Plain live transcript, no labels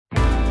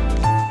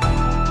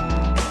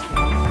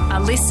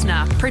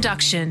listener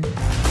production.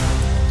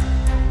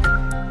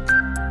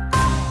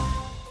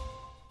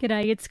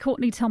 G'day, it's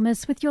Courtney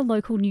Thomas with your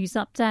local news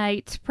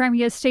update.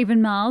 Premier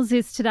Stephen Miles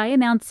is today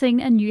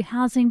announcing a new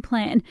housing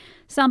plan,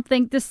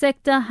 something the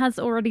sector has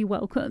already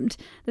welcomed.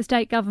 The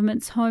state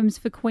government's Homes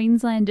for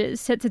Queenslanders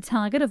sets a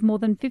target of more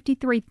than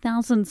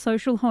 53,000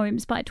 social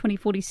homes by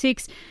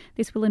 2046.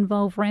 This will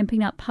involve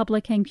ramping up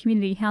public and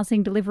community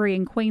housing delivery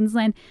in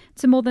Queensland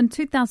to more than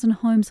 2,000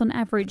 homes on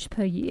average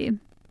per year.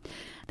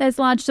 There's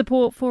large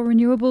support for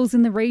renewables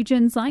in the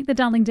regions like the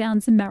Darling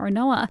Downs and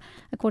Maranoa.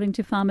 According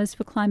to Farmers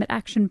for Climate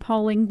Action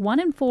polling, 1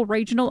 in 4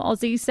 regional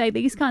Aussies say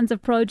these kinds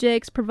of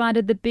projects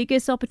provided the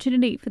biggest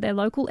opportunity for their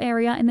local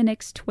area in the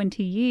next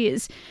 20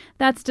 years.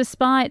 That's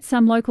despite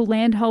some local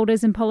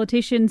landholders and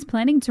politicians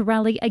planning to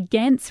rally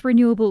against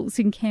renewables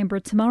in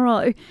Canberra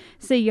tomorrow.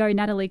 CEO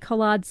Natalie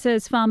Collard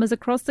says farmers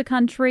across the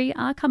country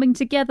are coming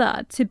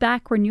together to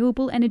back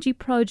renewable energy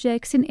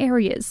projects in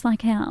areas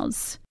like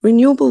ours.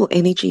 Renewable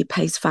energy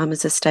pays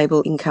farmers a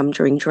stable income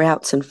during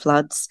droughts and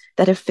floods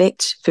that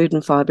affect food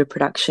and fibre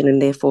production and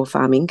therefore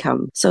farm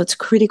income. So it's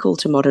critical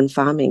to modern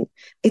farming.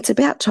 It's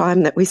about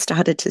time that we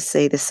started to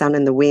see the sun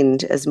and the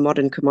wind as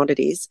modern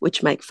commodities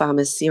which make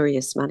farmers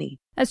serious money.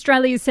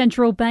 Australia's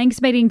central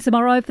bank's meeting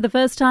tomorrow for the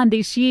first time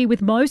this year,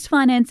 with most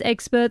finance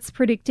experts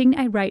predicting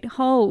a rate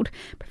hold.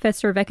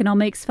 Professor of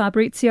Economics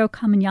Fabrizio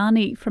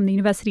Carmignani from the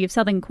University of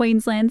Southern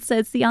Queensland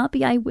says the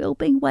RBA will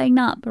be weighing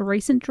up a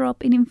recent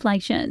drop in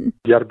inflation.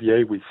 The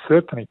RBA will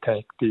certainly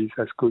take this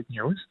as good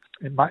news.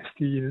 It might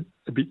still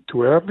a bit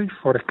too early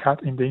for a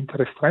cut in the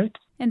interest rate.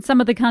 And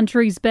some of the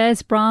country's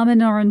best Brahman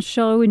are on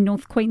show in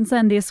North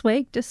Queensland this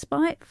week,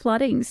 despite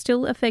flooding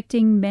still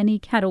affecting many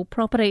cattle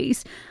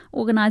properties.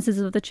 Organisers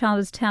of the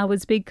Charles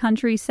Towers Big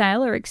Country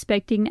Sale are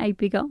expecting a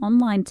bigger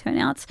online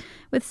turnout,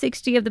 with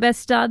 60 of the best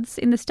studs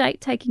in the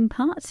state taking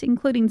part,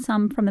 including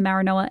some from the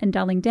Maranoa and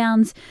Darling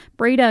Downs.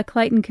 Breeder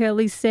Clayton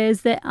Curley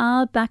says there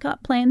are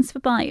backup plans for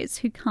buyers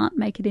who can't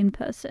make it in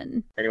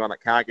person. Anyone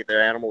that can't get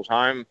their animals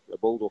home, the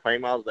bulls or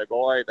females they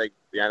buy, they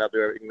end up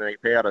doing everything they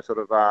can to sort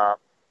of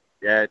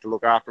to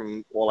look after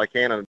them while they can. And